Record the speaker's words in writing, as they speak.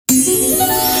Ladies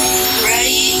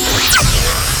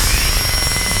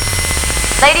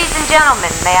and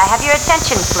gentlemen, may I have your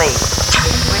attention, please?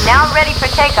 We're now ready for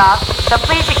takeoff, so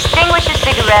please extinguish your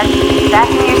cigarettes and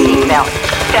fasten your seatbelt.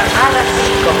 Camada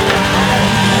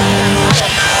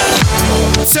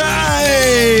 5.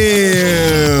 Time!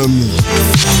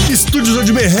 Estúdios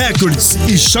Odme Records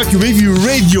e Shockwave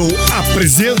Radio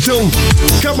apresentam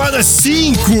Camada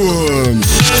 5,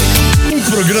 um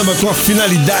programa com a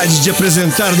finalidade de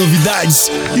apresentar novidades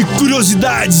e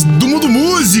curiosidades do mundo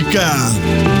música.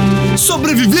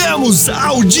 Sobrevivemos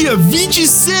ao dia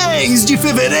 26 de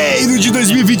fevereiro de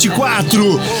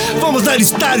 2024. Vamos dar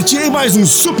start em mais um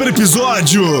super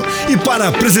episódio. E para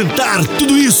apresentar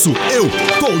tudo isso, eu,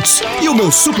 coach, e o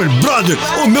meu super brother,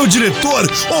 o meu diretor,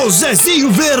 o Zezinho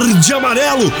Verde e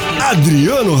Amarelo,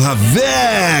 Adriano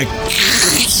Ravec.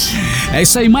 É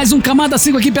isso aí, mais um Camada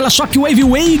 5 aqui pela Shockwave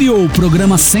Radio.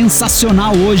 Programa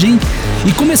sensacional hoje, hein?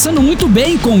 E começando muito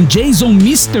bem com Jason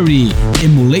Mystery,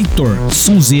 Emulator,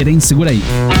 sonzeira, hein? Segura aí.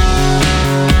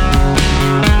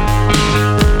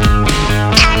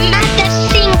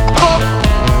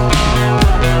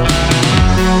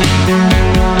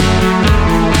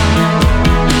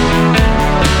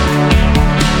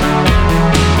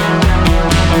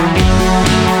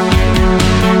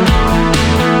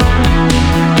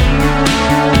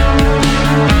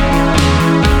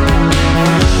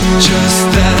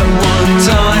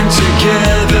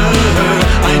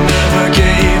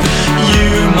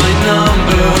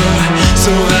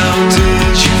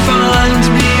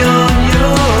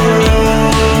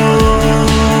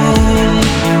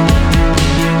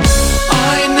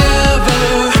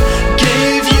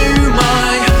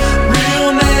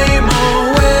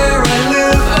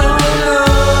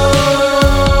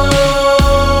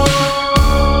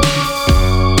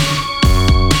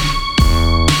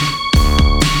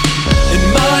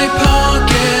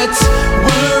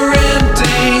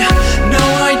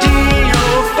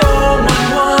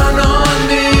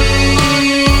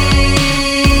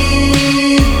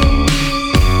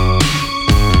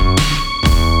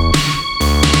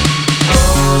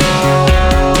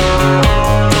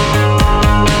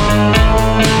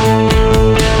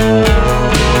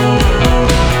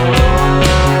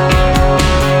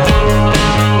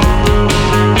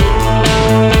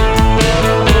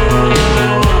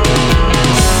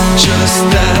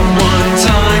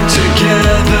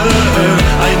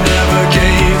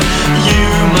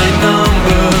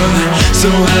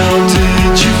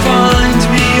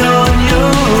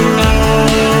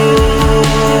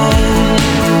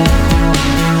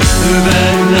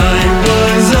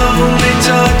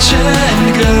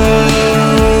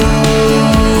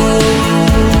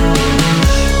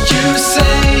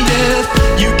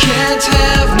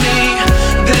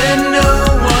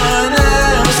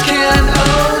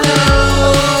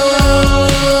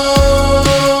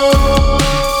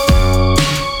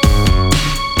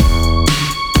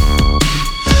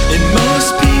 In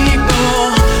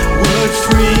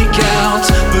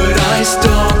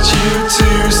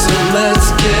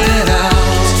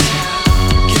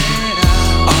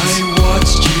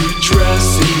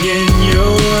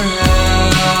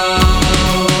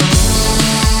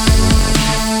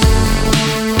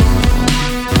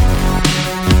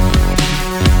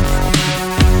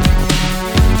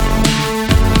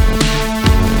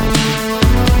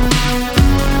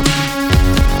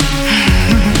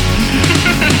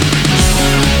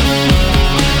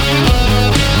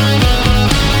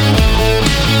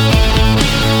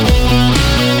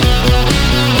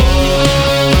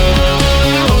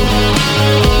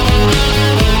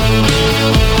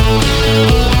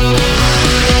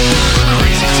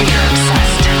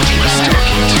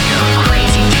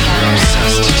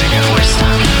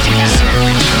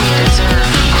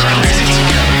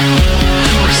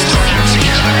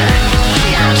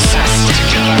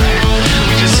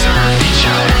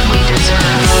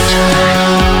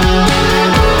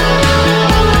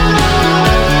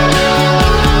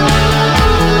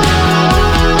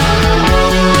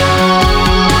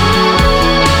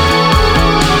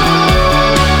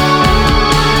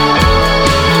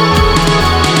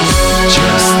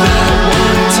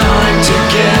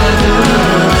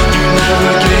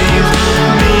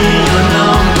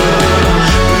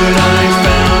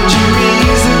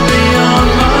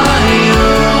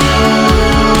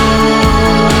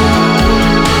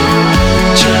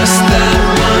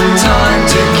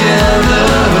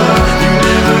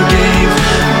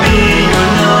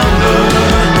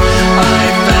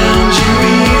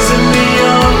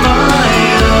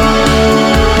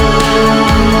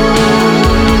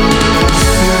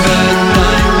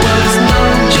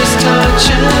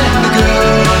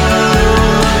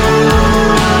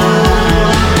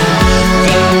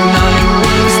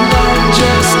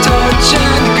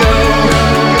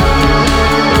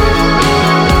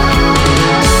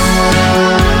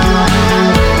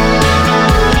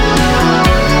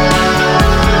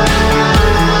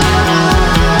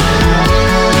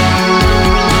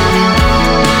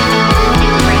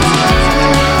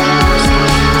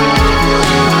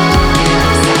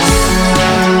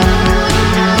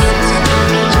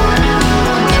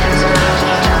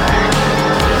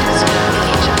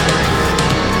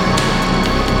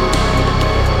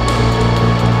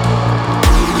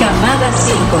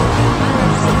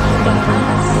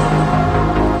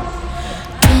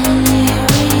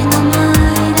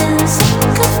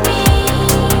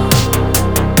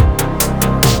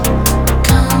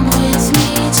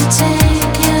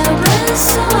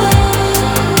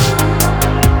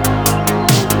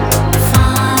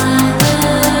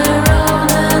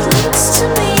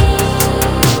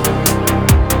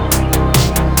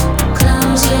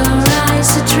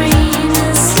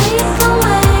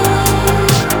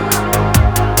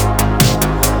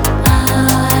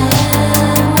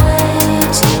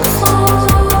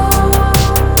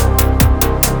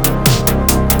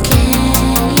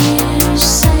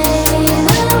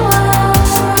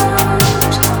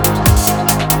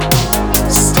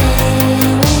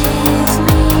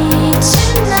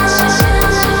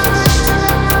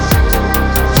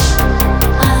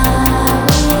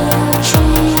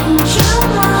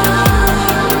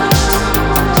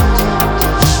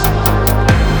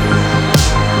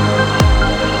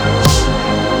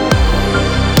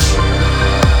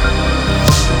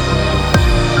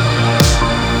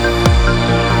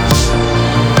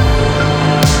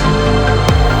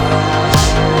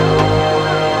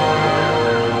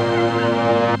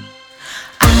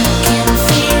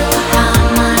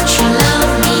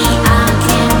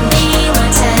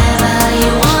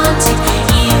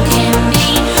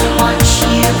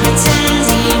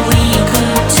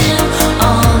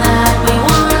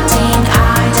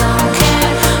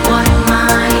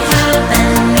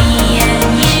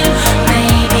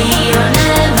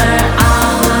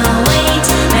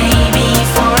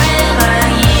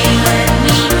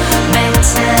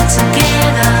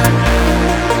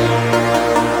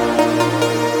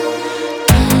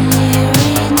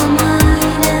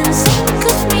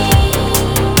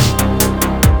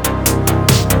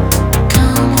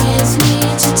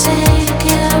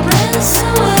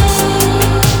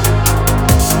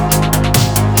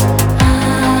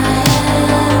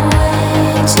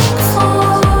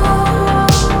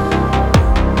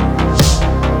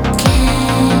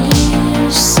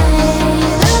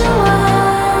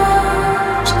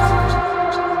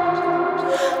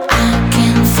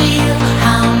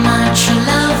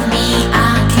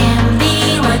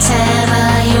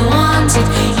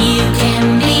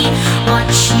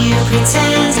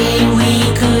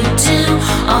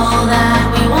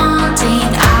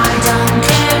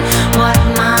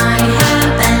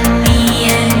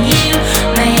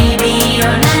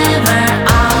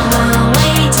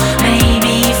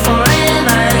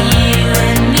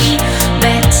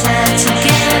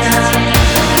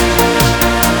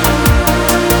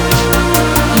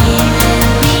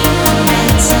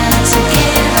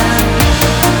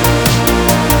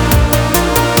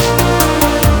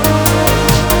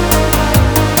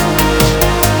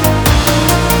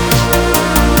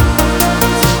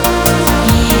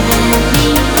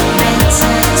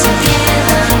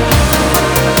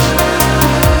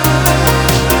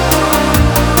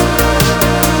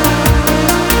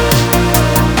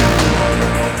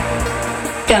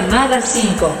Camada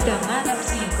 5. Camada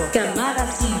 5. Camada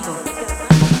 5.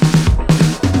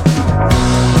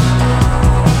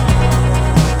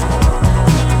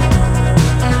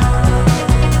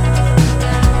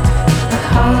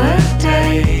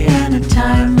 Holiday and a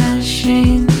time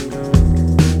machine.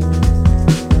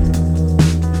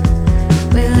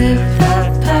 We live the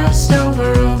past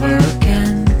over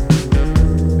again.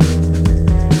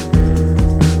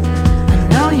 I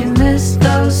know you miss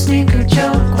those sneaker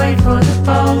joke, wait for the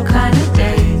ball kind of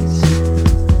days.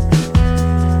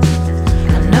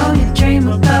 I know you dream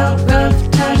about rough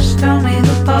touch, throw me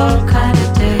the ball kind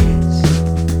of days.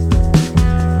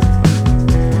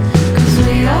 'Cause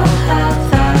we all have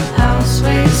that house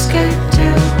we escape to.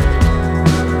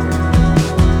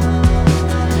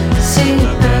 See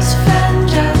your best friend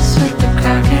just with the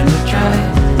crack in the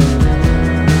drive.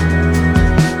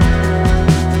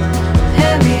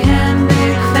 Heavy hand,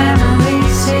 big family,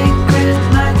 secret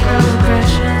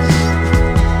microaggressions.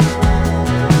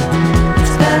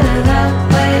 It's better that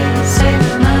way,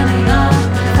 saving money on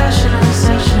professional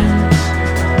sessions.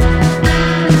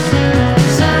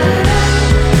 So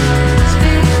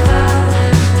speak loud,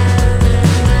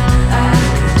 I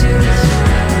could do this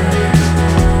forever.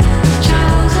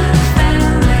 Chosen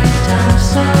family, time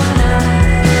slow down.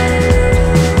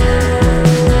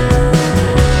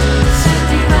 Send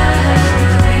me by her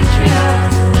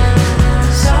matriarch,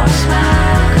 soft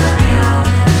smile coming out.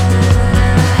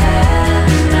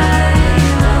 Every night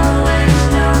you always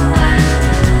know when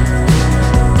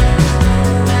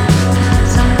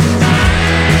something's up.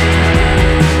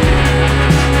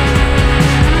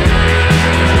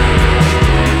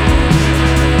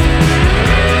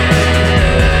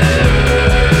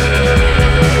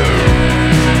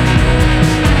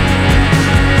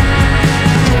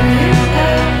 Do you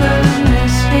ever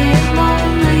miss being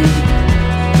lonely?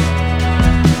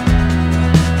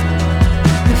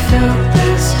 We filled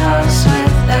this house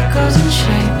with echoes and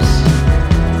shapes.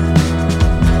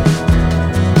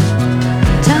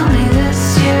 Tell me this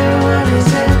year, what is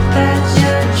it that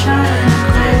you're trying to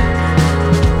quit?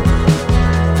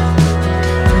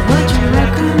 And would you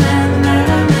recommend that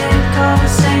I make all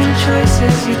the same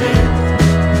choices you did?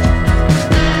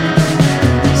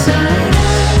 So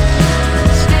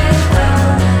speak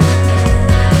loud,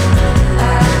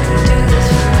 I could do this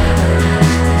forever.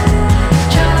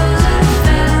 Chosen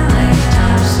family,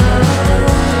 time slow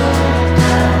down.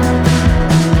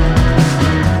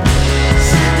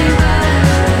 Send me by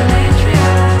her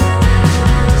matriarch,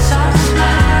 soft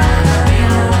smile coming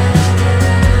out.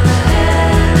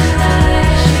 Every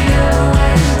night she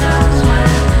always knows when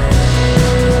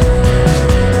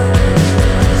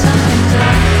something's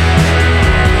up.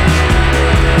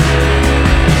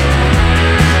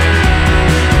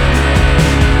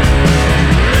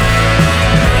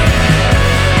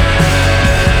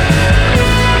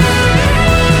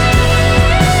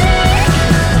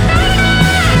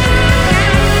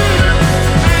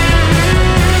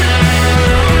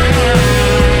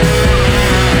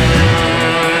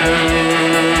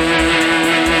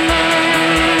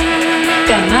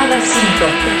 Camada 5.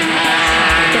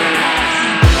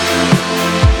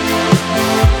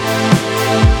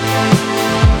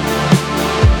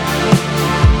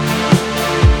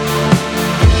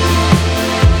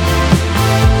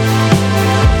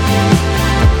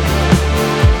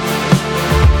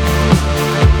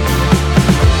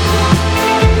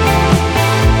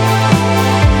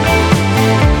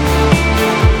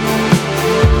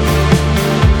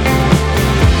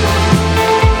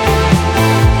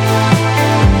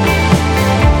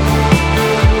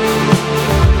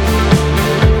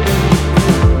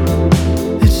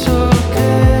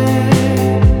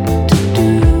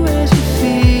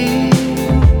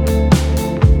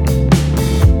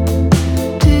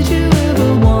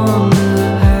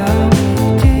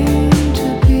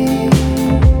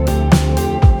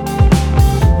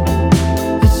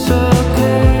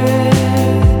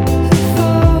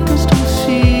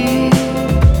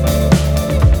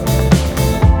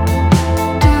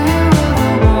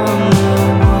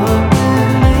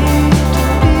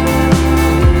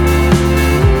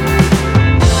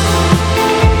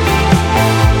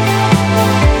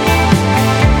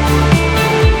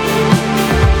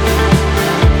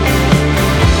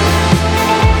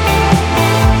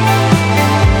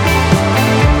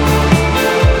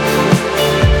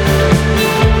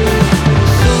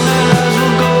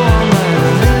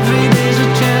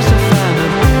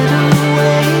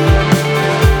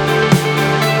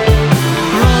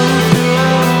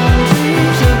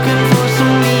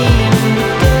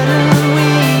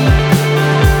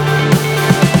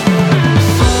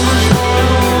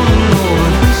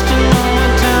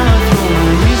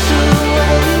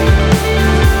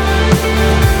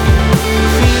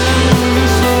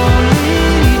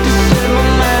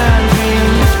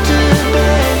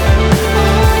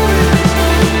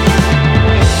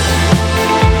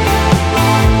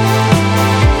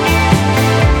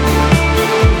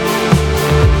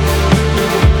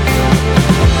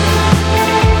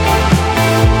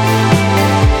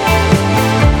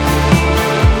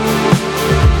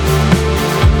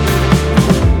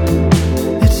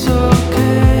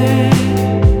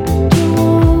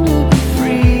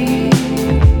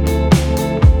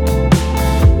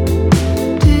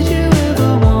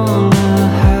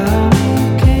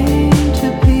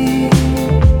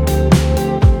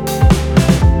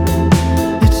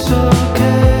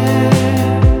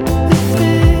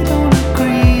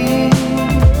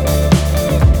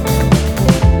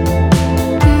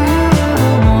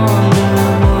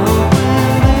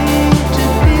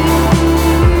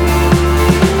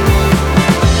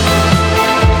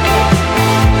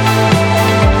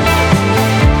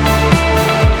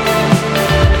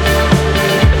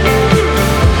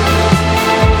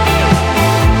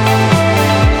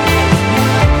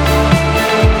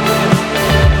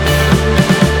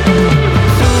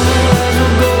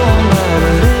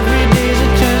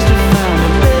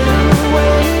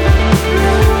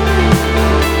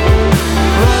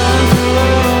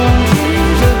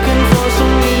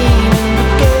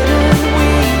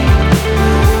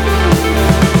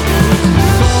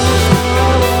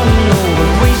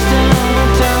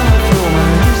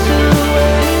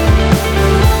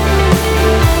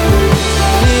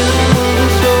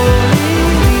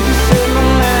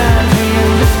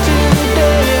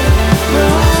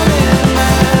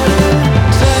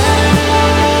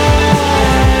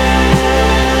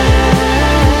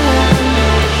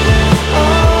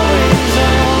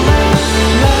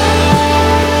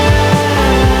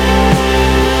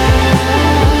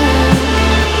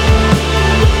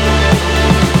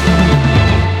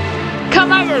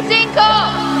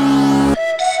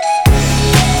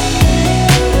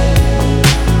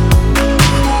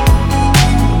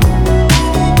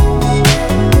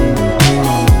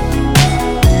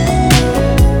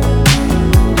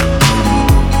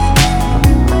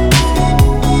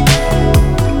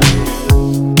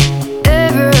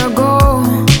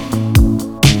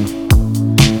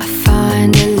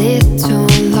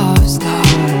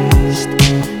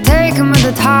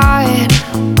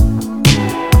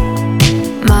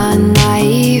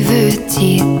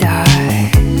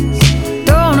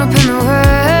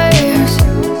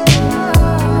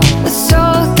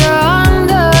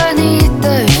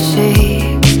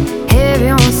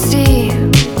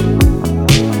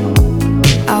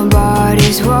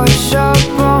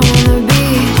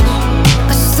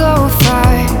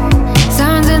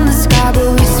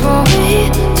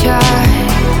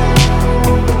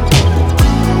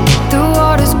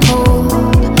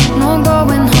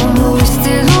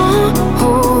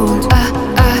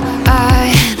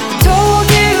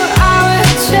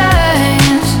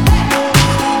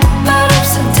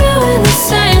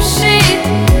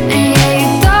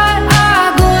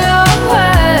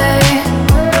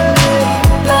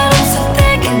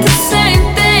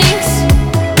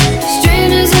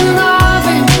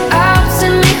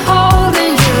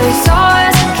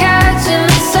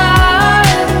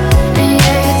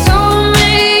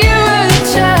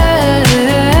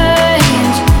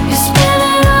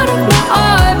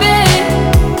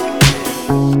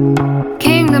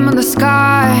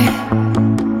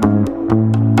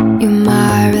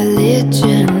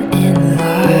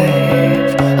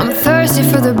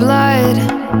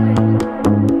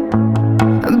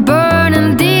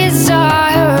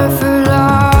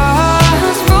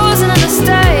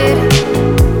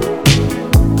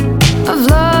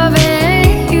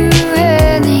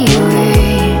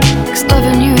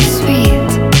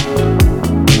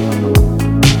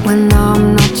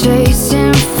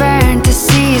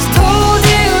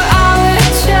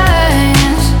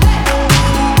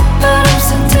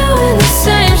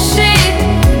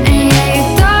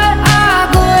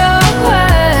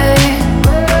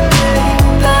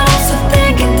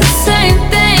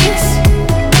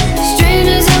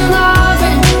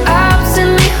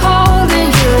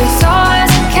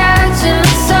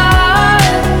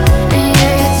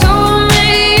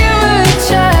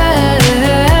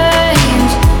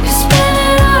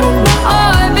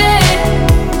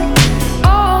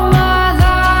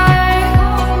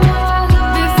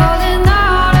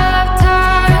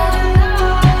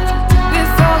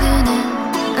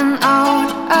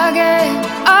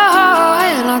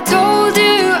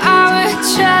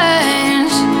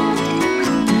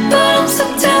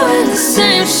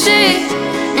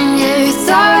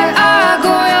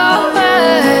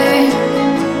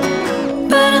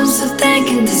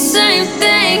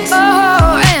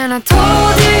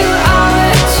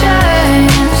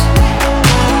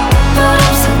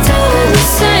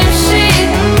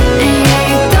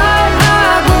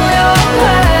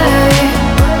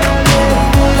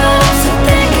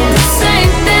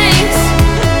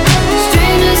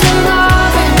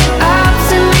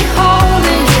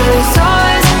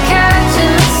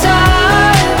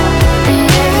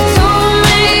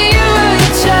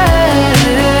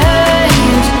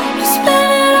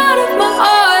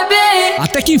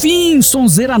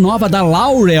 sonzeira nova da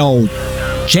Laurel,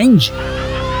 Change.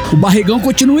 O barrigão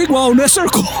continua igual, né, Sr.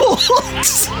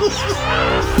 Coates?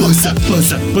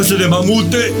 Pança de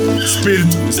mamute,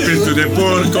 espírito de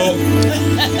porco.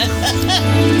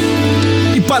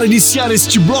 E para iniciar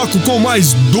este bloco com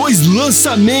mais 2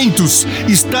 lançamentos,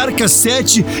 Star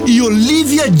Cassette e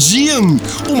Olivia Dean,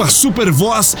 uma super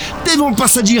voz, teve uma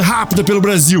passadinha rápida pelo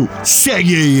Brasil.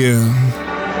 Segue aí.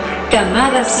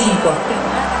 Camada 5.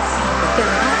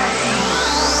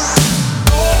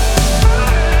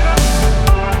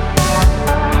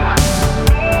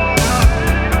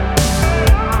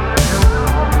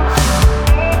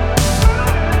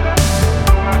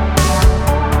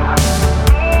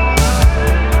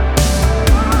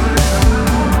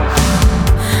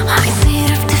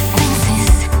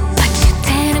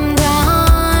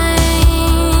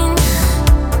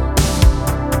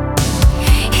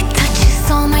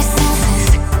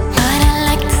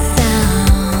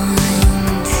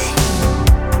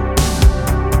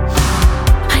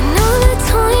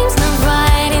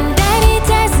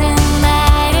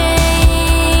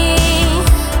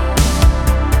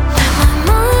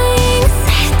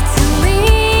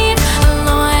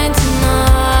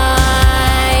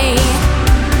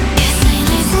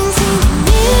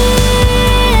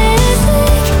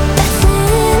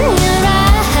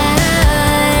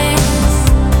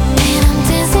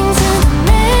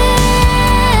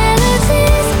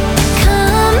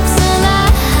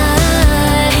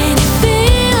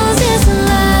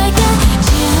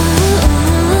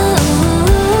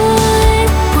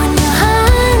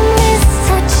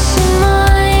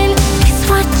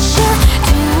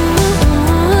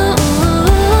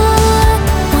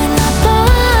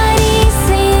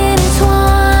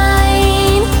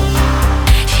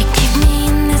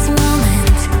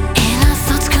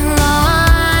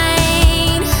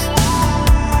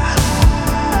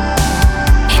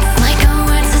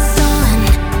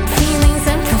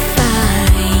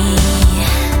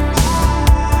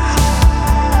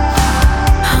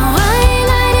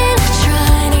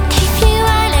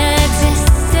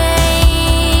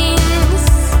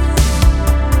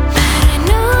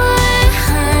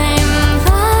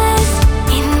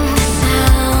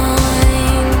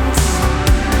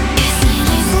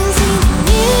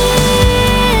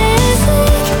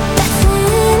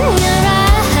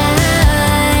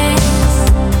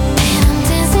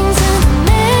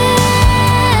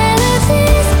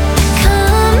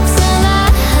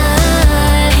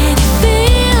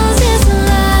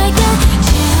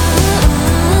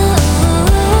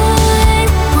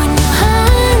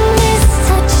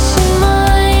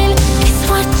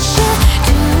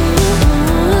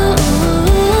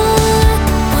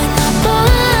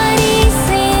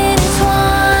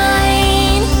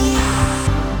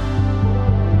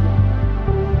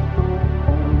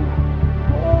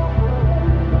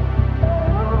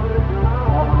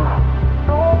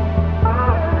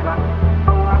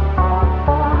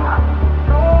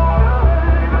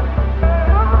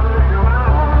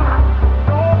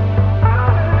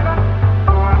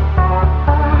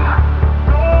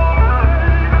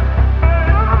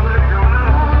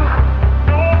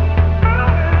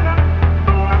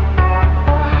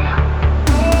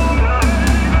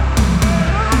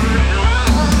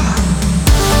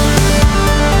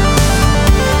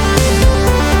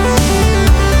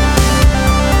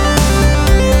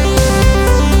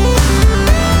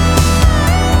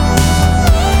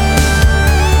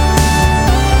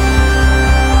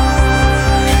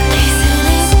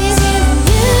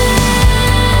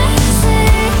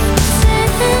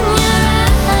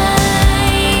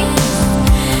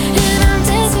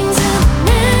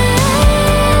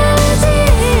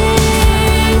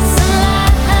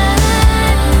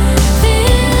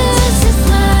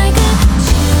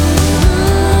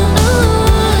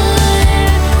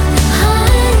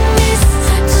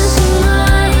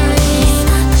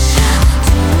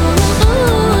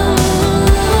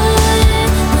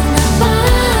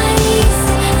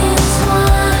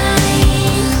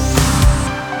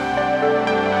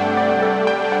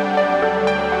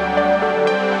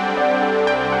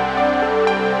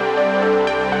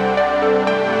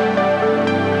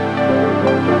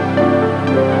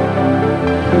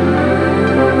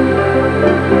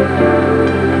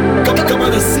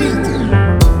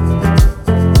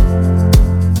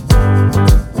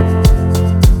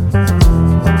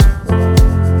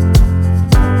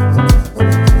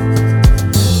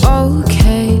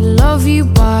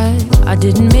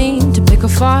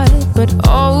 But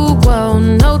oh well,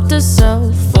 note to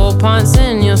self, 4 pints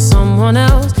in, you're someone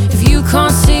else. If you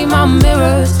can't see my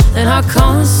mirrors, then I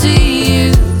can't see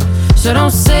you. So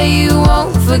don't say you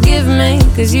won't forgive me,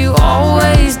 'cause you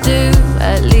always do.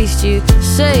 At least you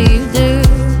say you do.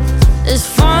 It's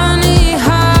funny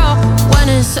how when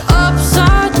it's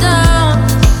upside down,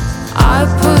 I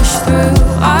push through,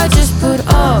 I just put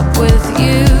up with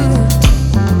you.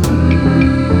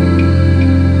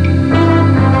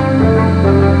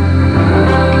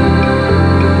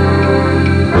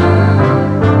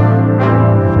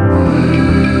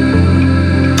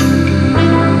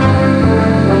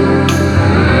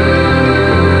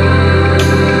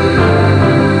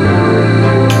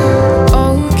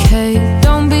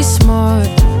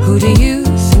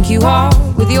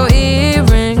 With your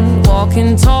earring,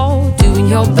 walking tall, doing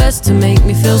your best to make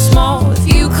me feel small. If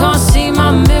you can't see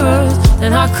my mirrors,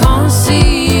 then I can't see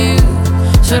you.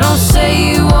 So don't say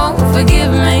you won't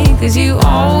forgive me, 'cause you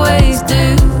always do.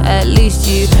 At least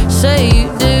you say you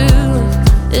do.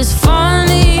 It's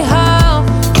funny how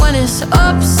when it's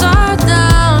upside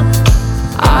down,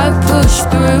 I push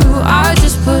through, I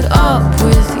just put up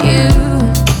with you.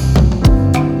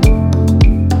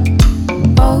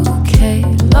 Okay,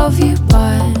 love you,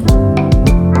 bye.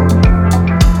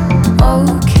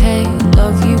 Okay,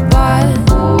 love you, bye.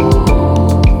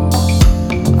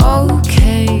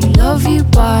 Okay, love you,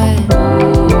 bye.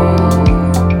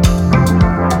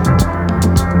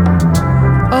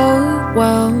 Oh,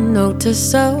 well, note to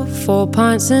self, 4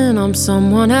 pints in, I'm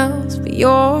someone else. But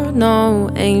you're no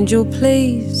angel,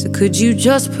 please. So could you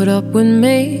just put up with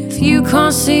me? If you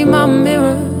can't see my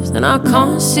mirrors, then I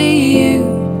can't see you.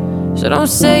 So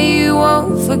don't say you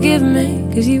won't forgive me,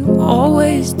 'cause you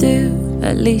always do.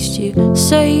 At least you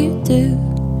say you do.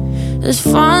 It's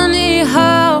funny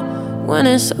how when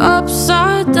it's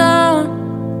upside down,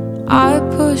 I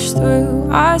push through,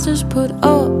 I just put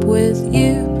up with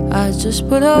you. I just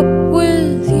put up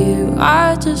with you.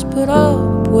 I just put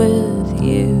up with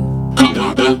you.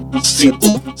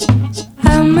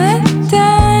 I met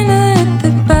Dinah at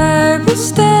the Bible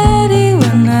study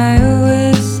when I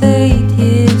was 8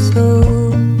 years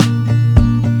old.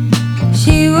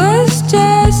 She was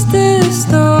just a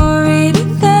story to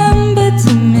them, but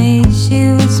to me she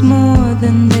was more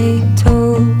than they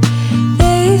told.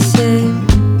 They said,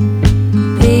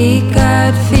 be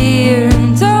God-fear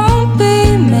and don't be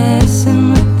messing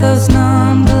with those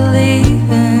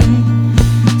non-believing.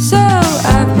 So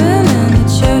I've been in the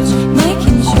church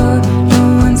making sure no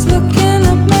one's looking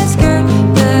up my skirt,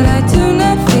 but I do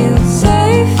not feel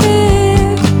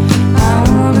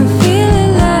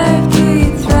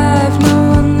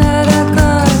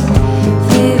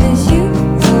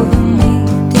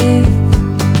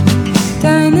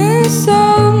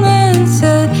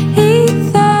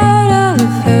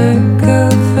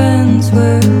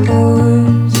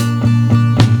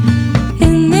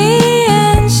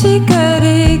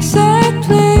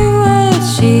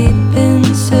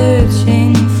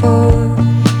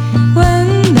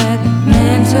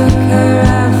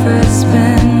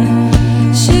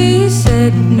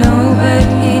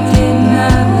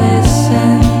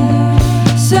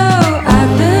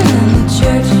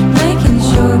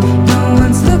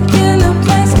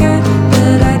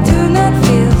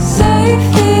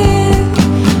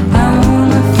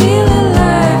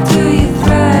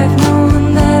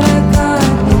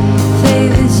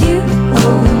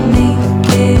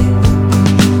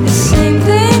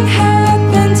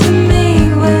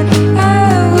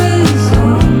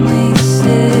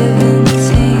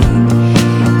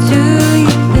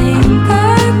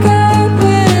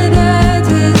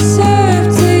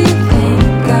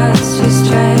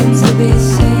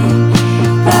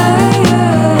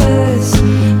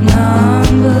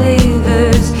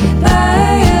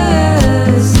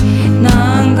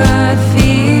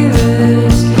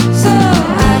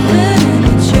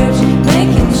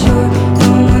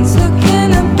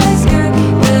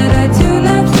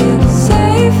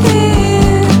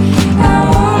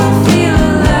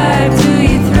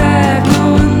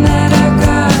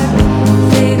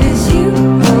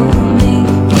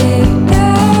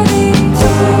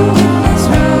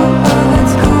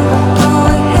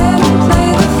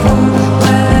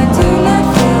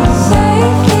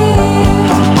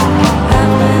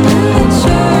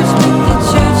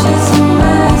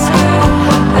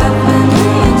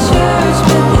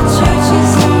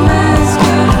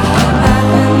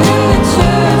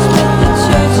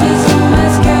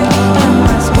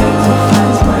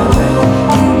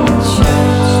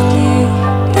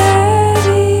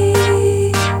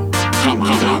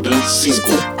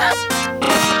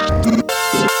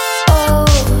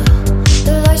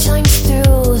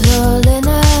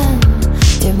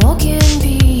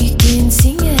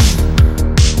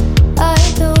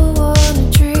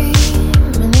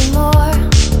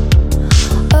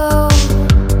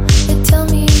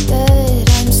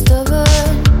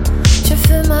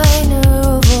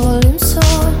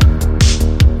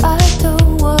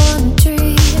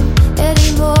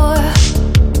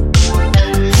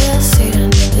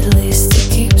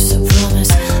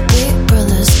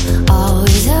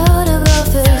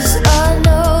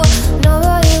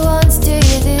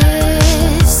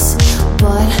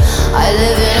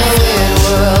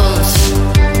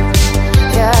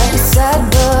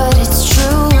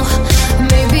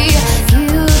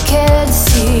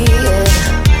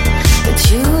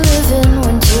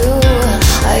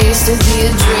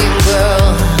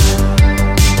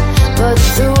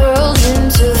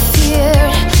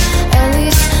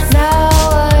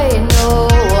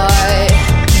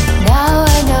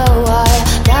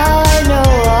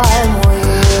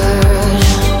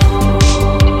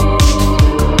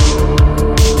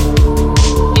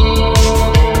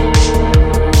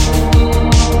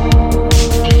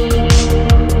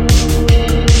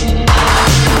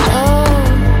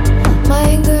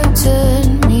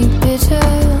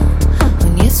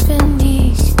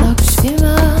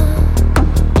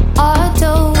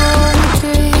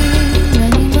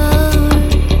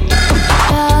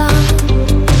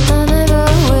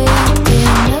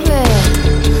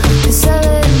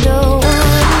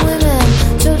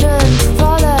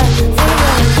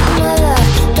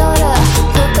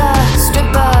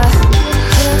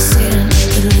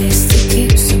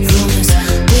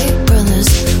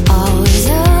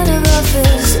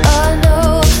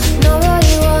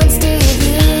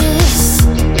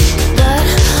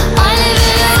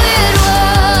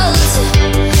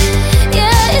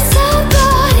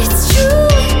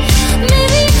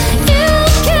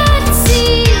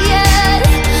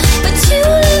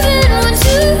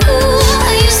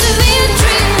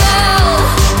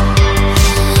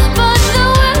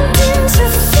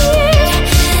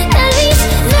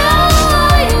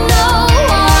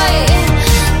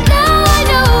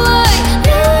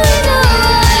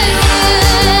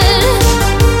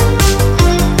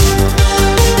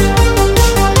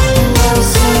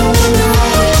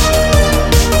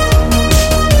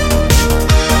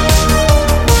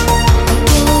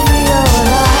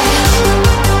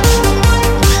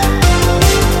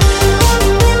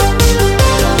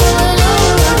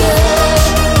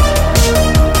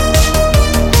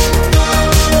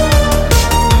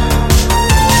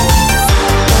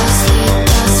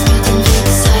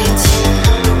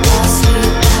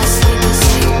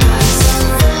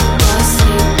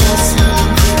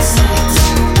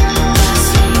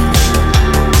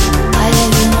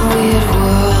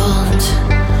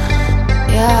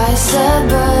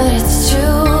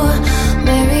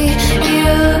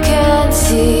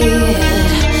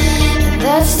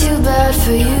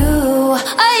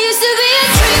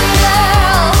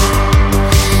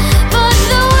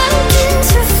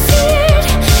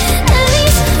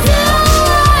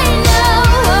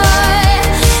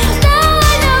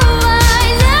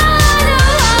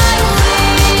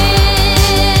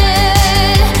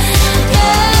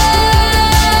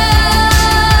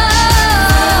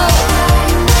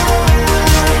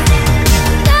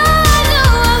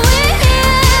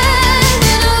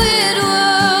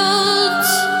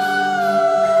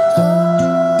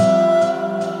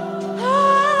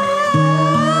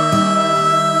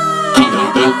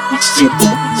Welcome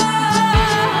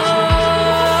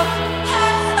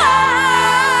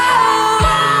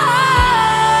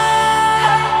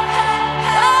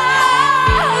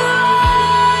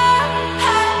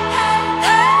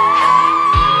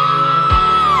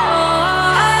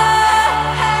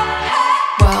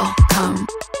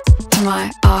to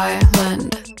my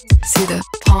island. See the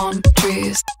palm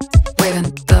trees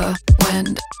waving the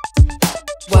wind.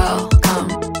 Welcome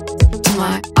to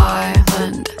my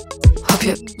island. Hope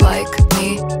you like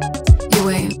me, you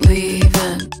ain't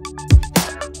leaving.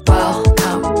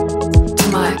 Welcome to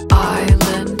my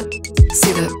island.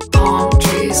 See the palm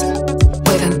trees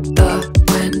waving the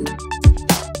wind.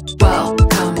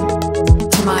 Welcome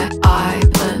to my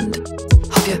island.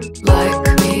 Hope you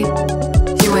like me,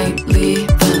 you ain't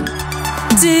leaving.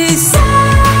 Desire,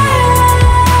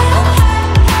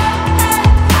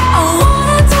 I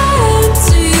wanna die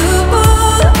into you.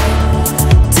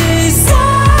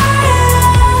 Desire,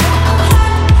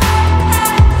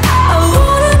 I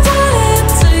wanna die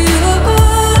into you.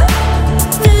 Lord,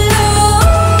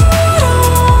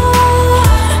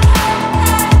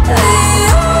 the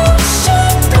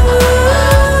ocean blue.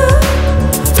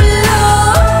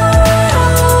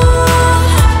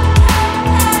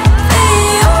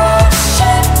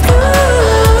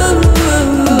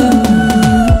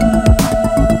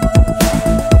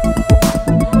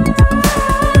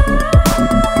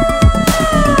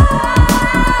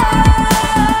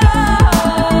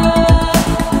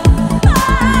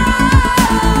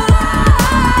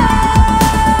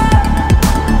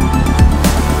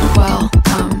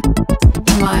 Welcome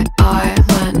to my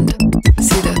island.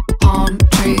 See the palm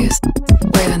trees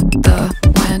waving the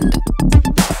wind.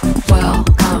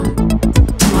 Welcome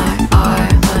to my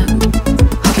island.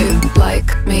 Hope you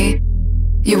like me,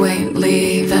 you ain't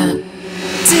leaving.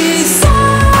 Desire,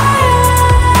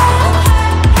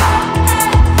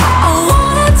 I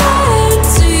wanna die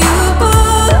into you.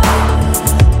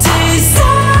 Desire,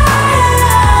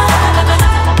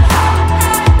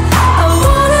 I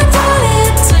wanna die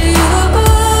into you.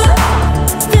 Lord,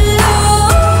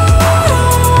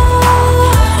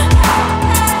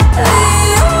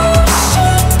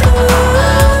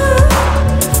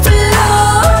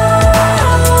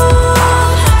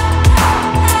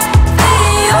 the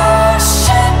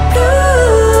ocean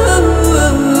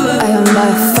blue. I am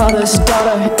my father's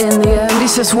daughter in the end. He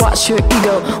says, watch your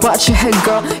ego, watch your head,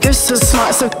 girl. You're so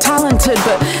smart, so talented,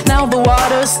 but now the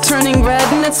water's turning red,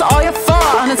 and it's all your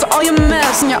fault, and it's all your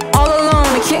mess, and you're all alone.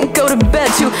 You can't go to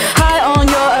bed, too high on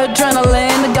your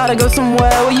adrenaline. You gotta go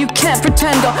somewhere where you can't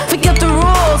pretend. Go forget the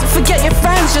rules, forget your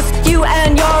friends, just you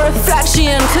and your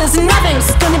reflection. 'Cause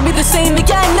nothing's gonna be the same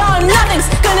again. No, nothing's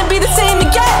gonna be the same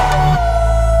again.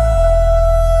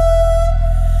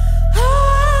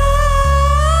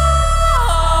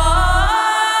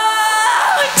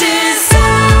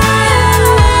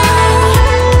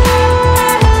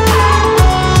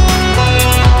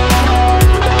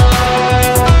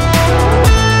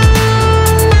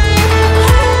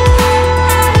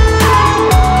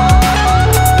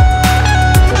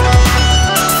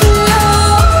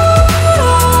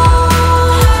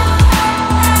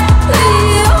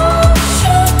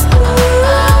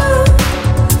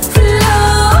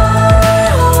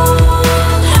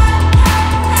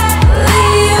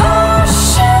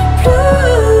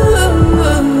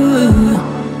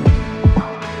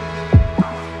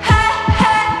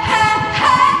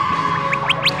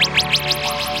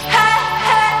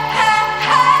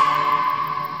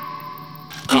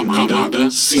 Camada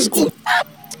 5.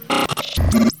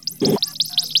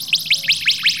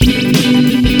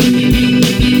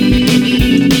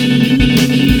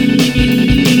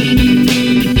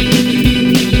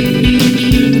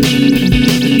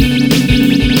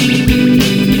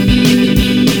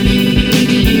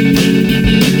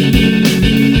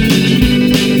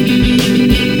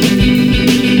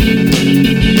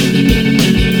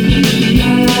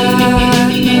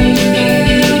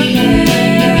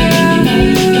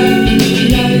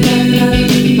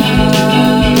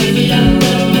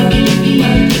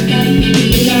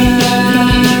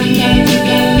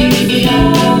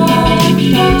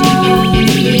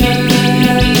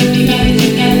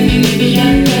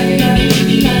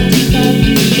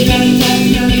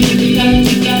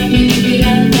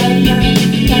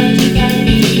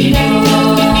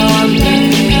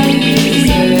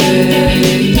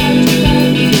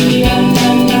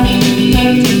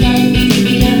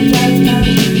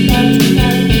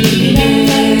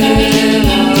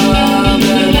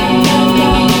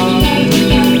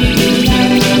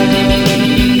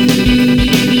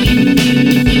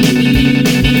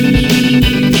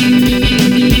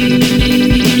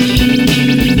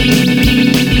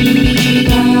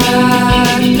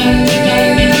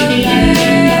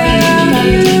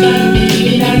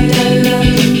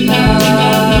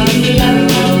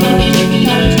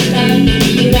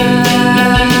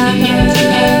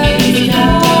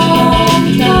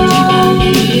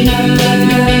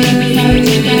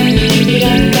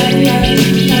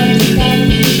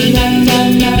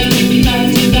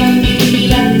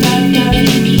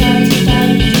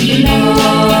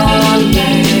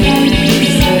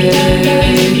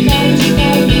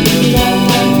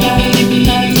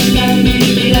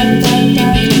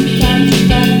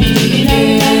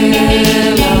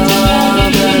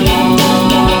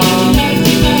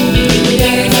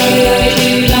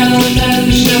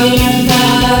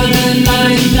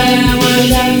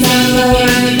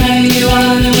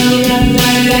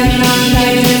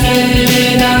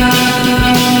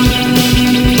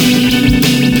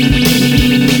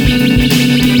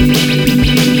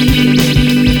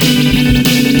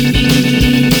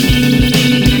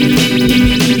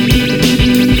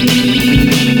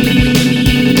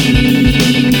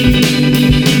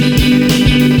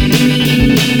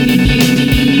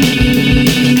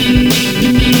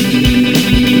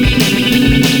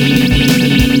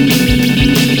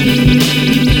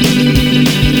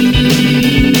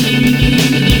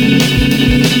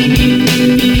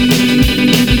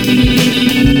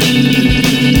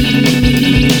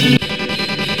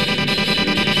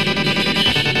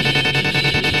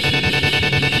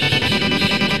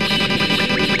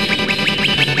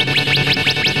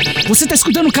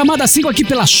 Camada 5 aqui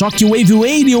pela Shockwave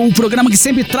Radio, o programa que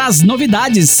sempre traz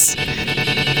novidades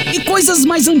e coisas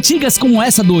mais antigas como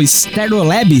essa do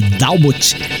Stereolab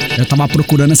Dalbot. Eu tava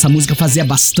procurando essa música fazia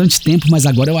bastante tempo, mas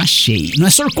agora eu achei. Não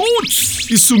é Sr. Kuntz?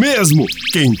 Isso mesmo,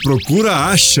 quem procura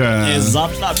acha.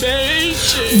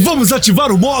 Exatamente. Vamos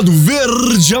ativar o modo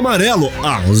verde e amarelo.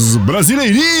 As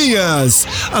brasileirinhas,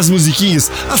 as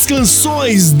musiquinhas, as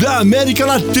canções da América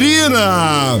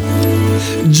Latina.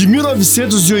 De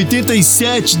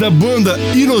 1987, da banda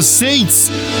Inocentes,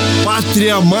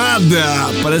 Pátria Amada.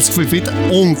 Parece que foi feita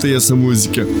ontem essa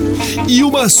música. E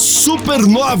uma super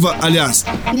nova, aliás,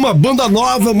 uma banda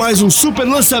nova, mais um super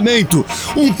lançamento.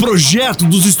 Um projeto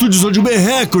dos estúdios Odumé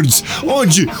Records,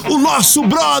 onde o nosso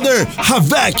brother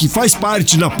Havek faz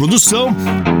parte na produção,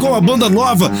 com a banda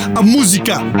nova, a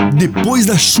música Depois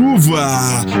da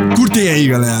Chuva. Curtem aí,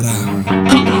 galera.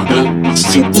 Camada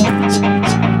 5.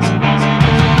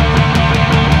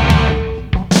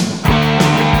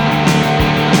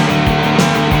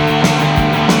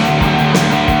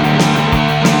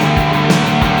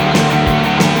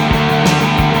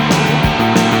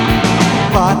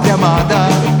 Pátria amada,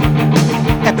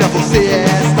 é pra você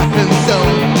esta canção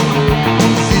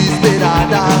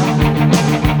desesperada,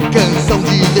 canção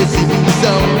de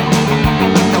desilusão.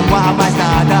 Não há mais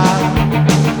nada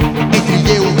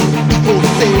entre eu e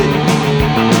você.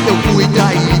 Eu fui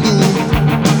traído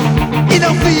e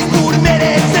não fiz por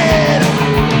merecer.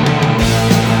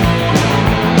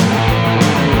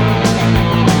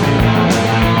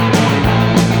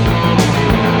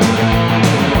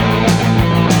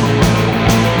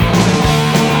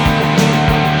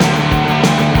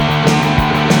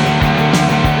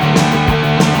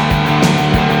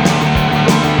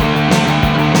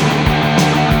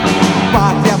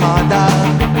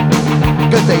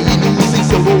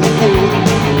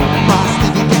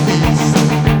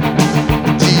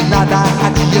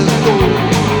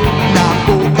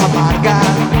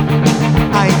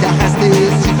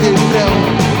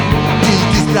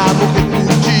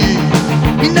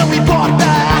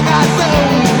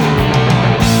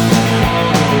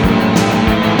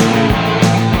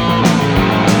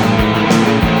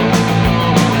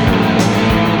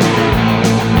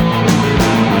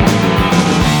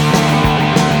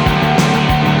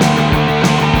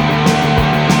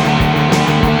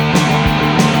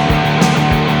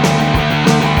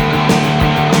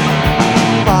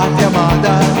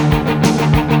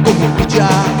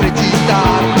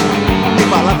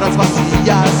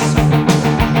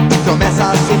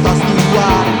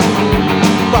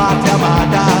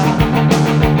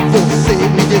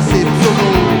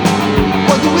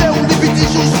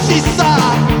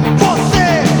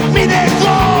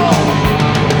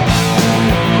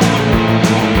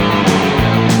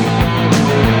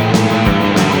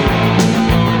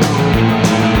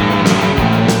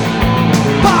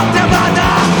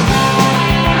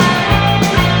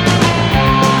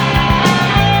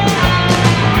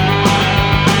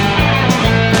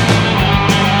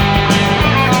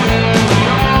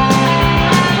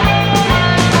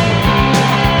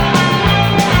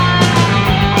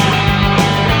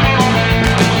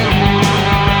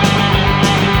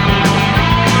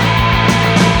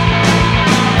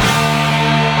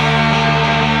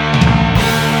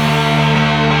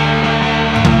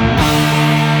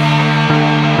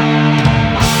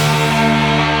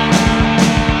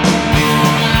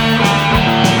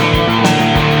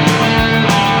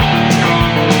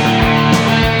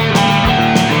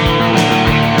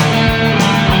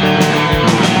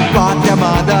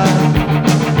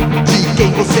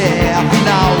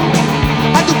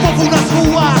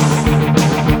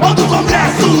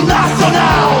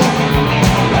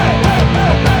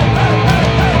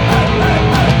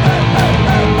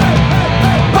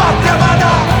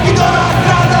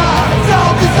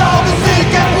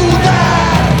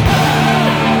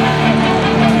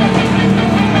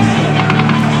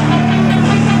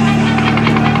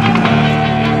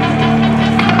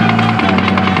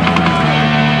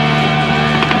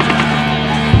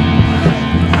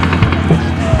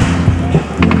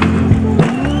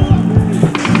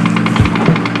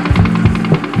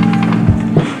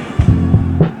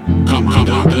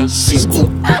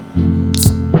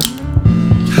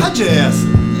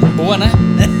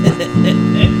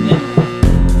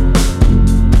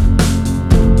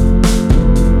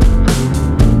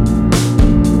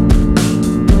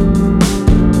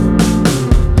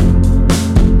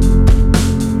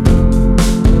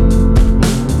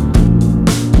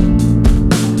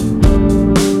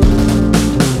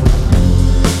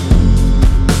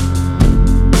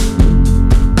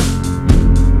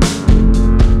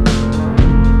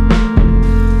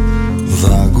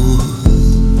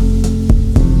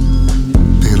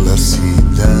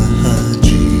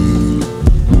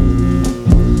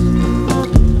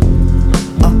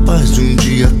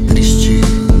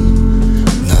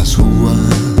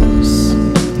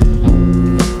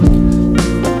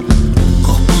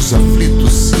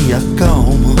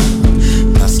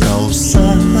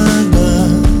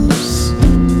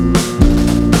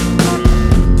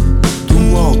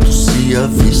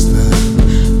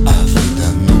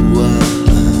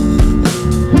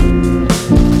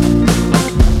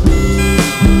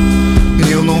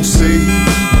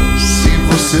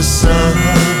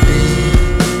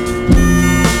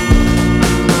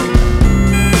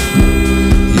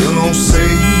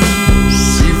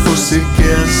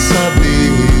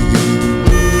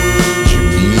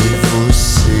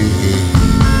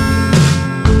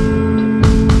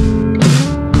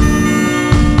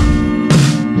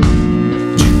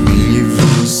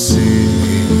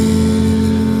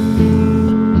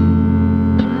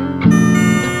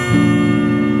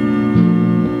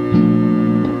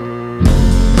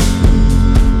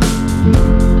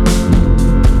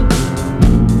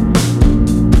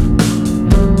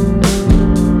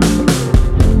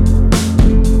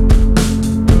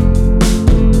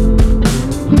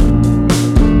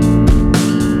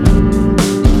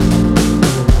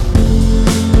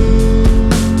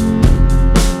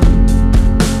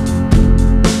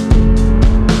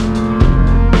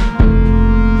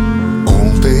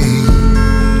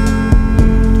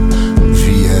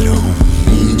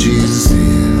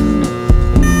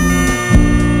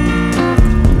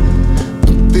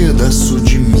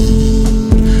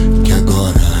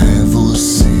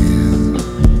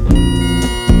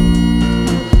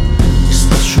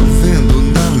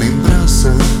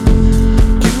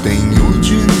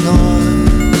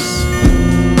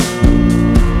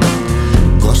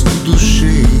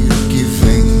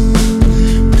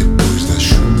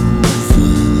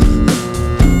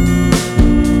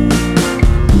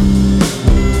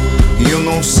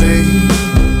 não sei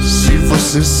se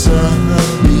você sabe.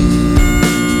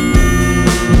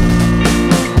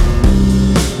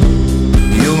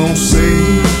 Eu não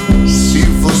sei se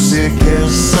você quer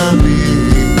saber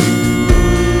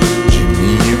de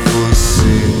mim e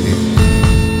você.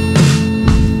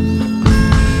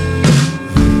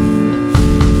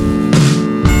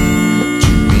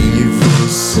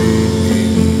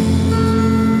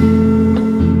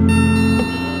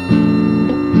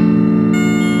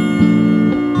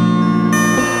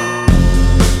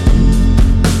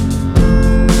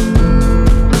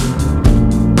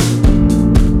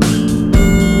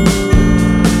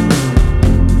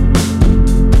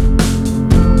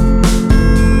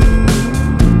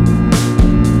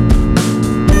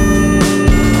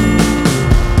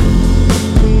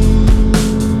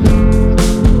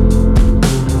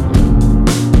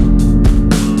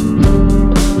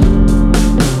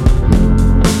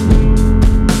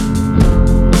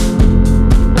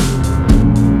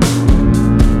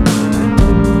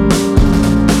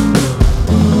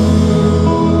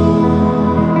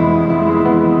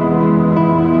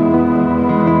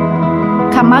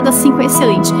 Camada 5 é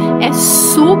excelente, é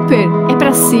super, é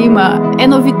pra cima, é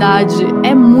novidade,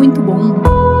 é muito bom.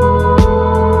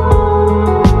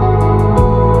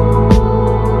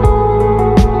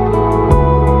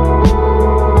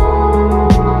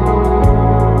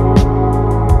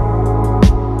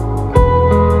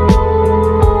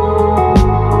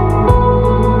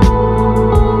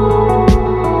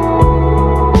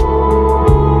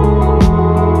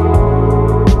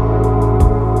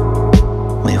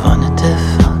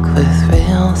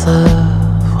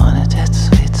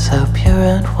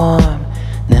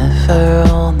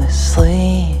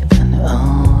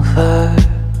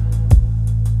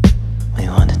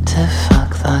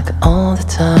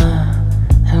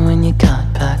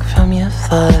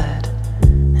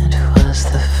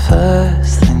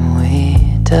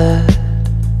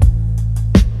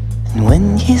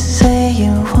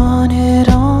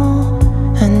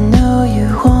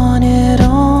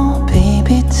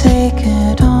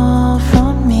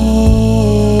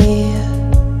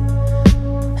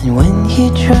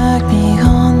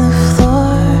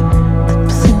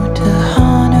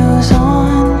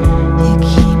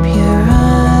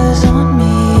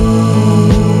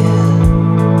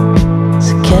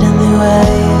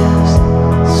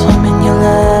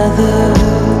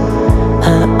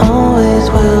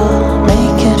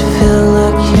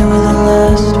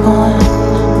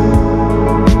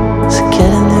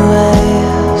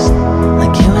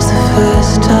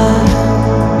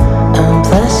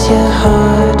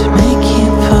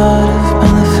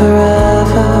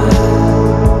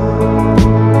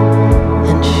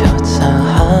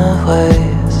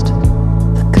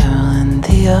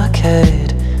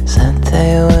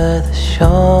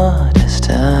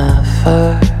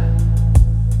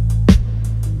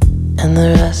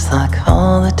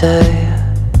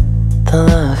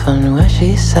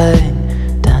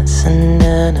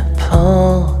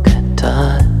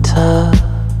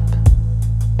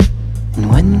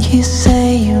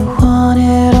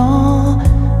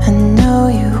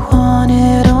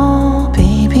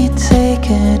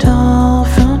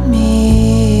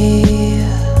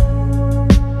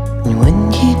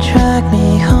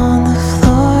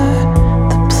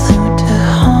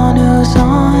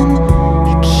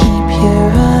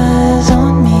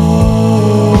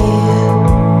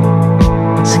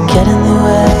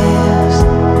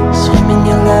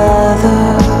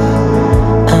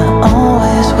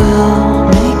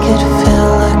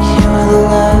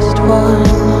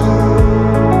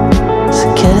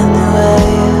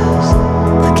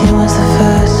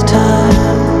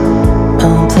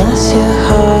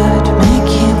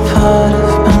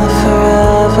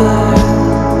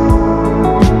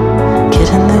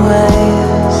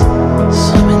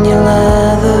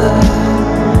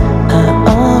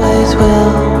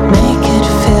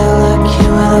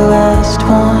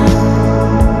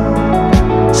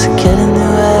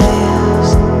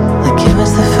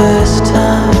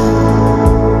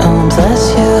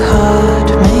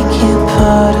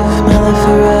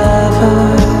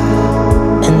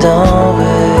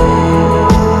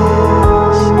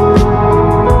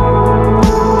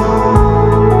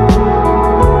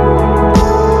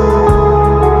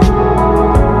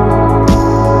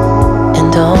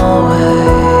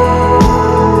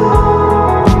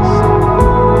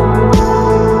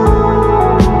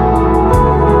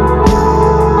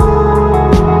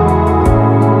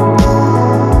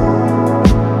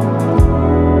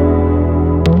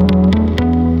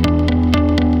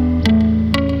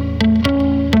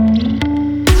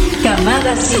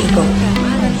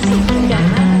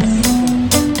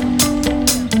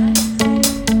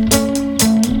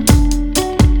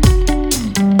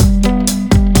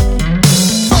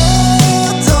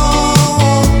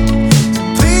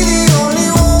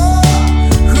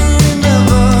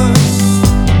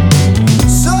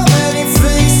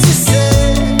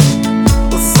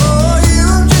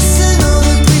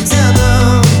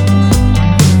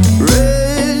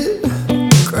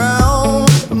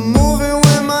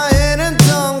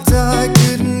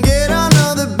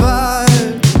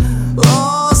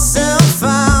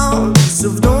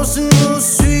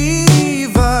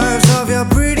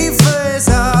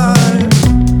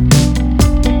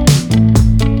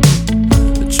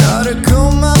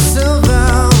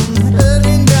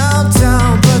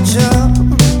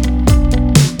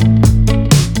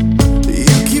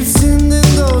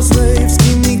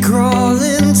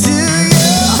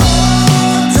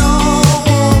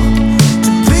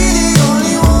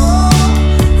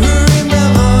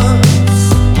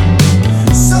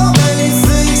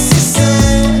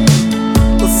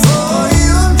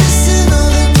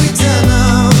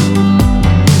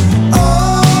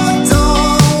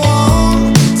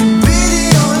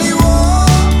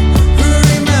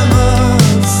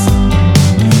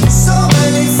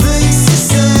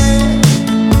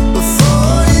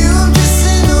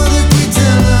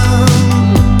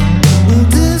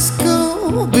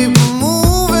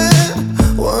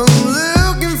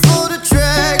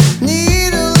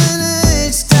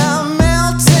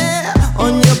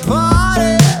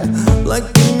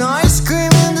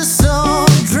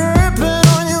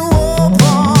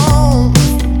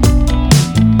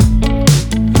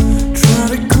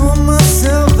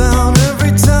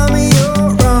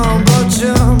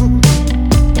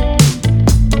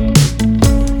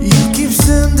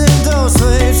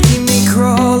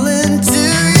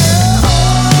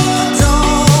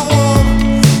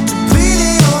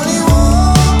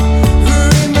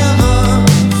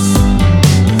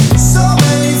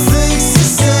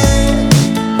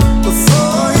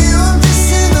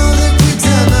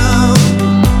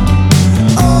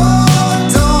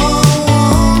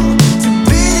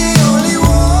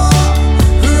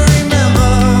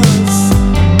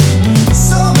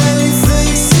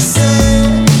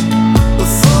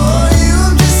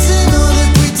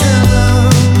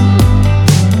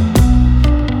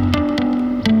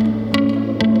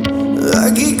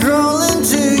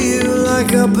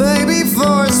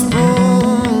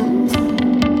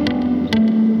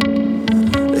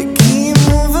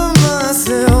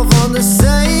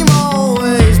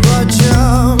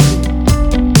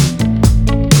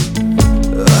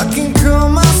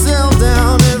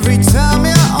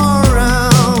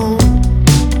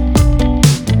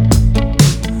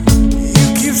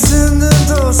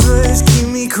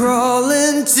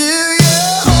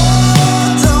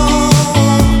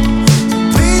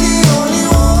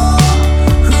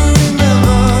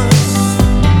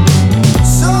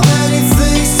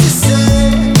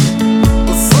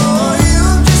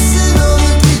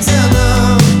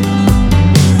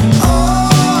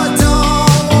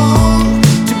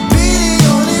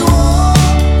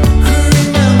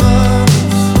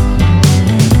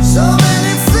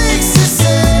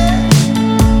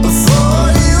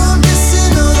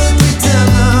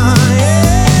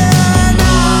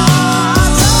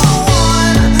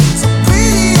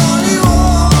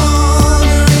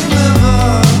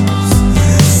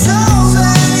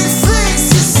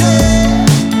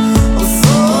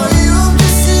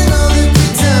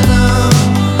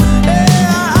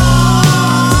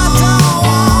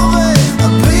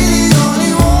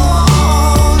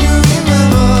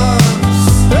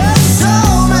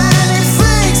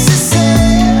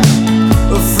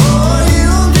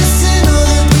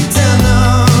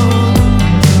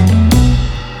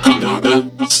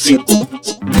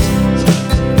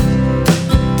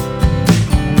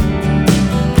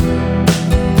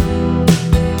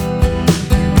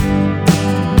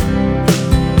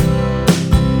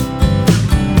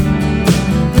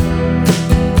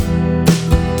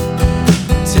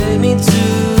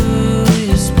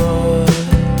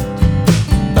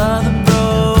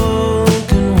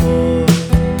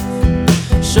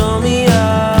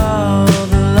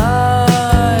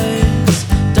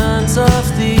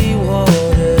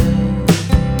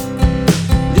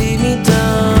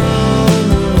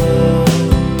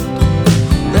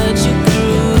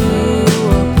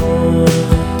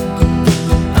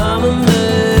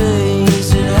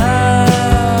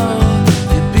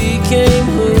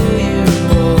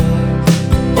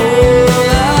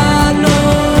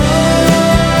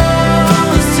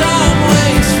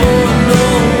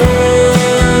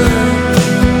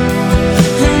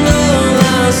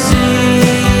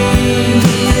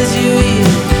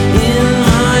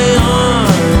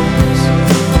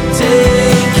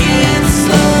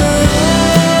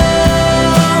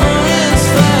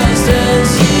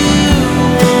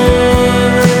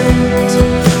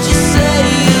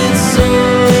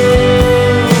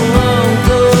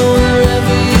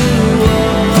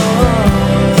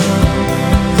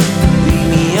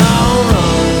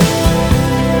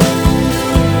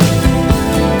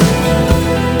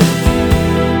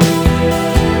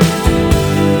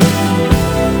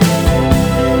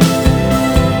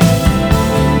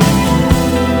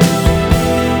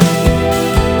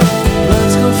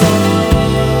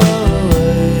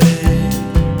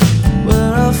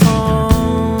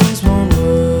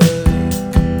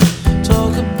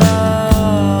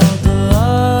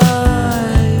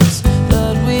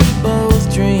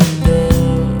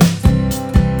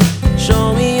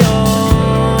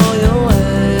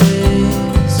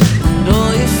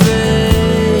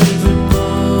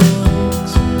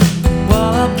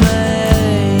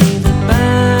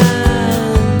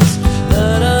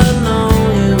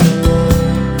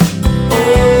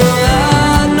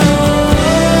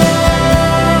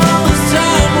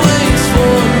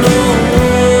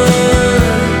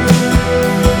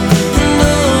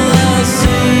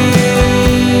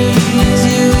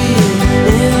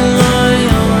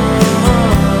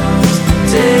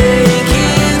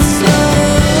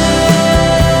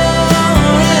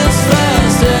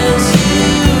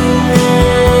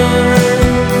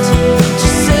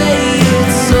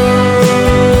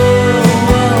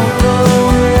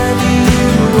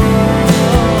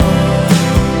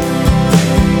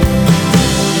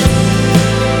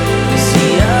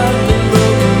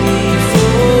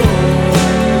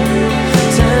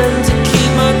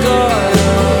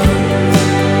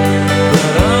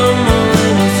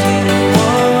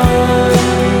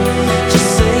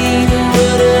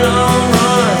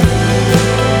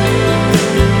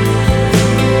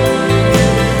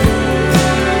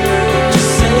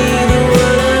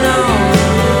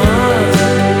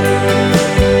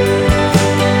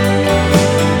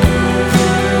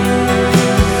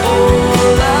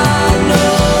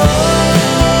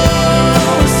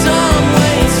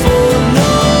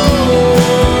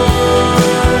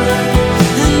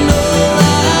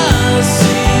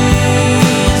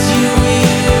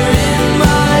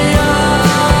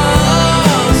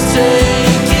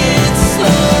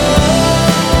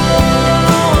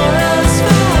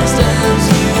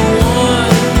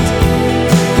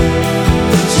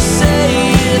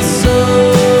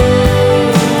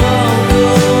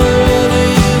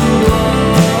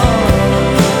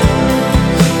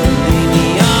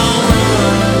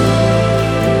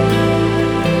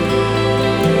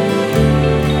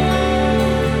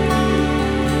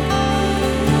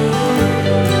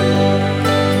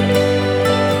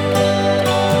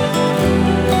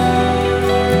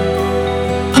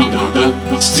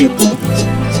 Brasil.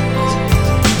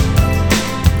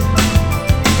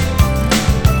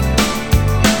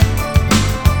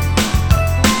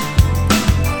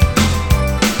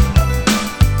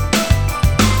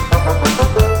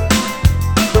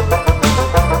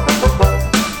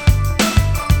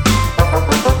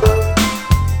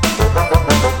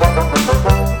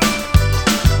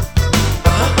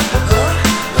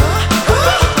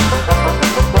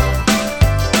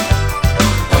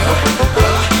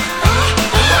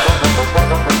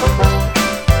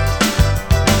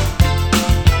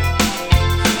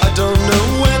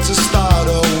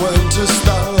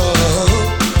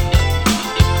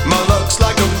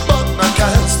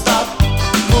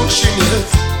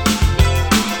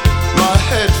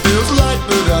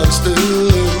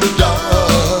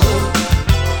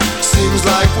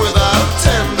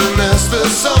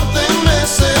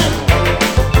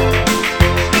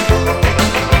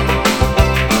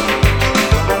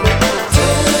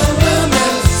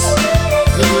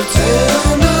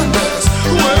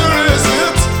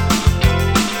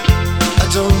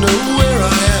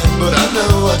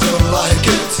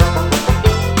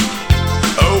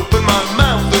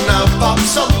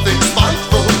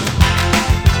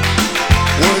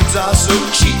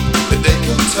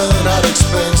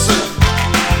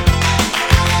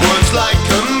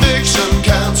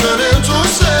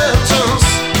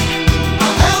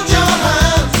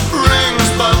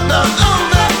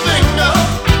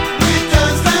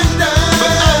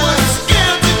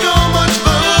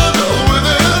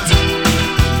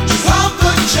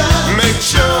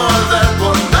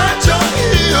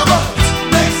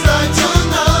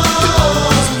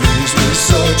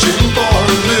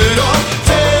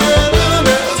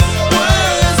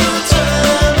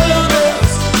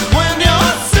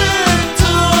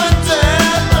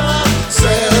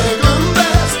 Say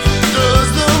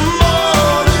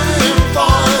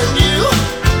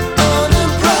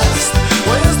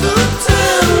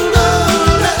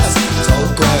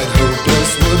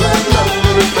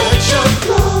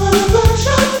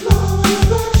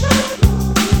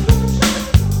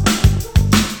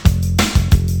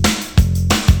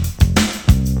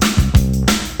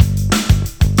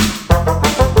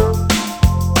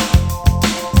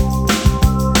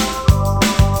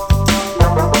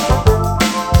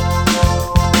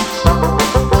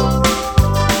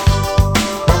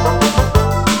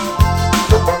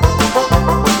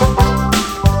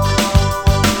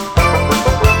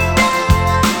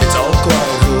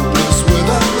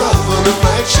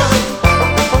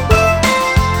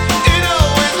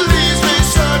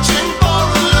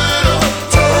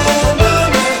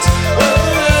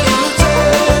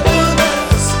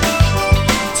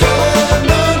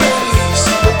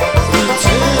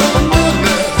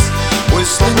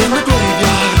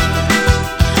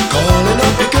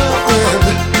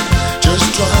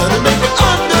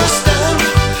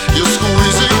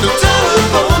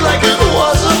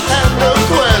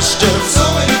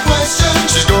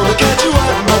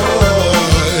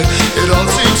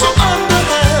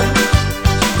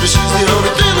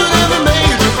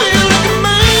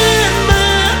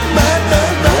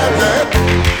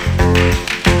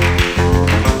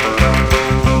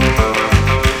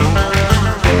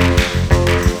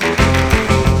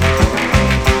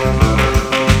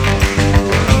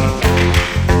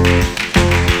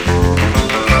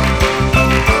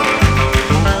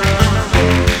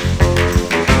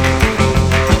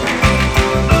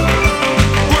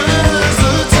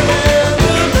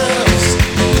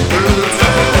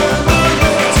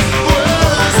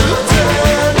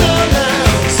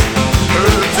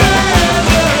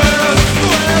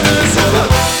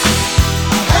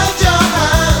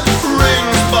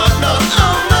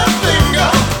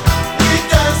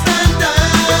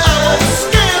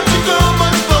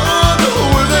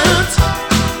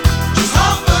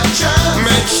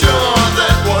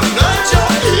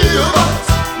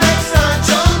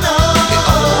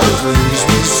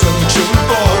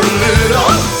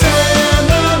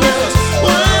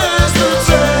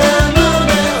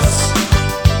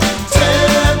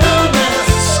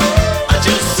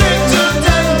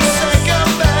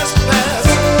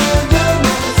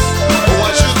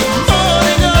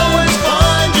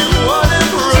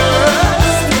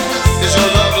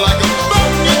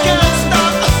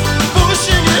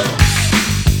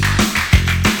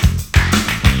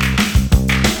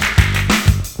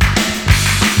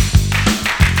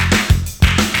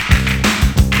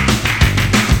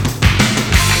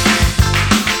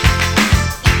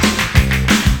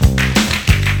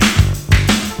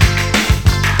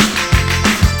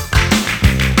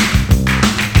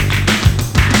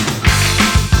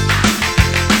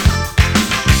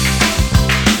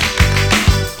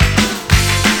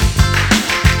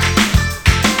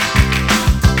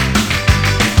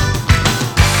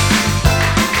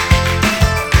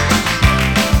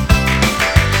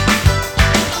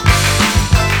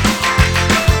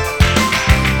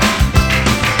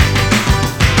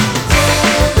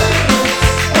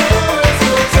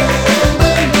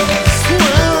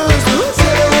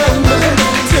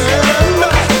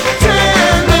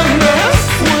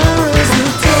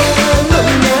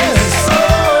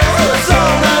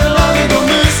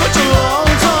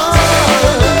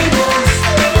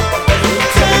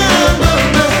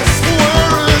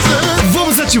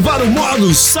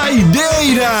chamado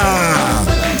Saideira.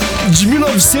 De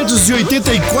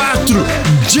 1984,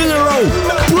 General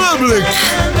Public.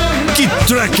 Que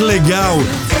track legal,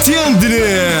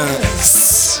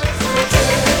 Tenderness.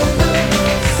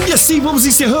 E assim vamos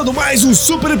encerrando mais um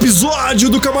super episódio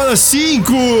do Camada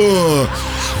 5.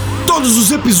 Todos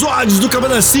os episódios do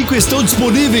Camada 5 estão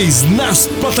disponíveis nas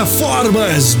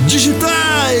plataformas digitais.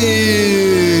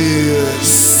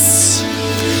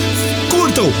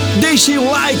 Curtam, deixem o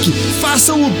like,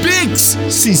 façam o Pix,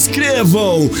 se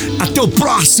inscrevam. Até o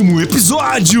próximo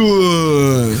episódio.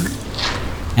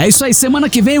 É isso aí, semana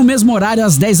que vem, o mesmo horário,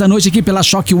 às 10 da noite, aqui pela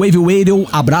Shockwave Radio.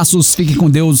 Abraços, fiquem com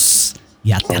Deus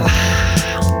e até lá.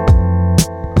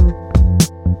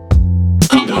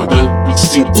 Camada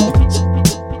 5.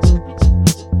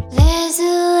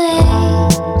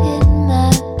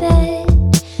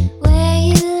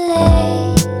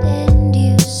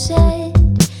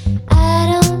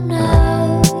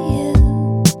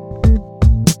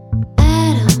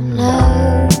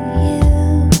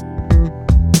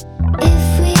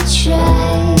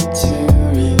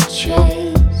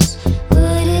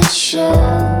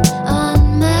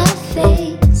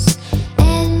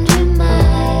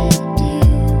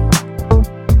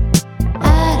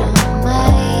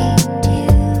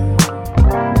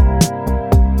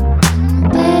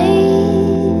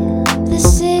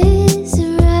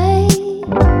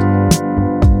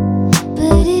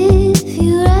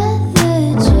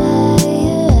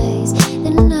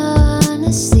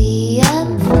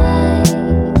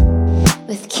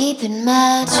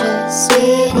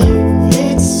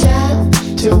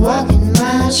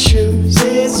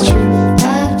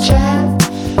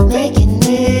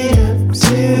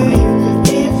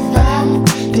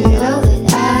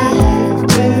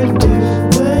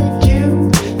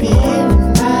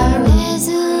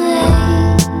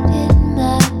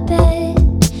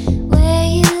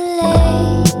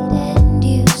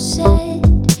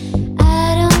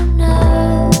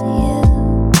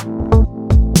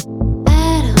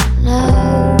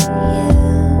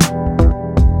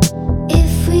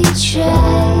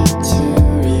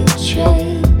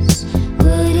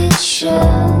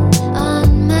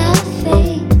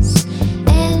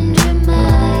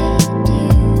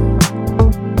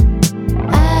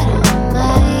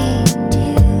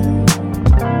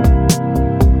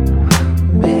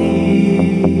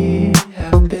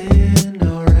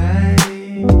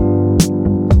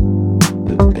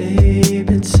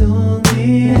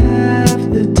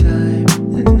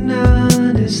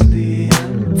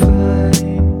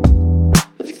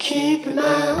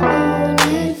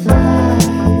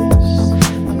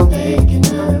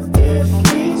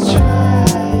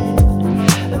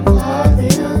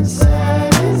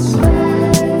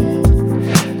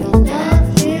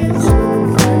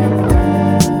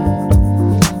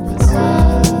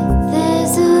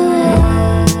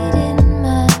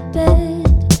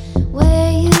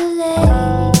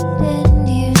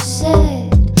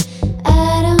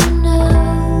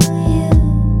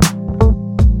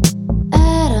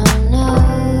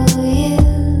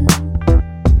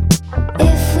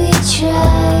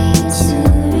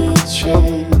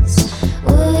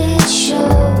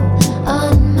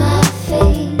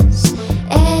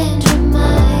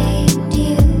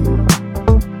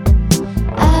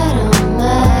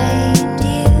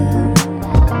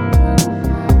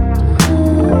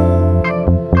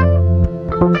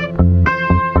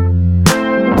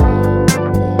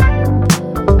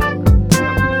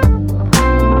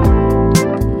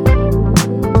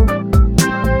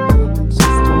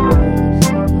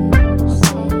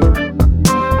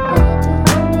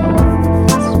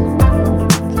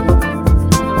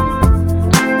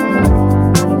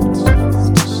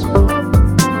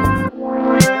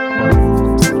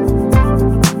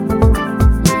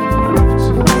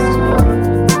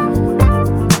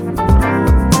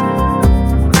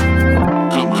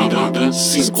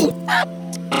 Cisco.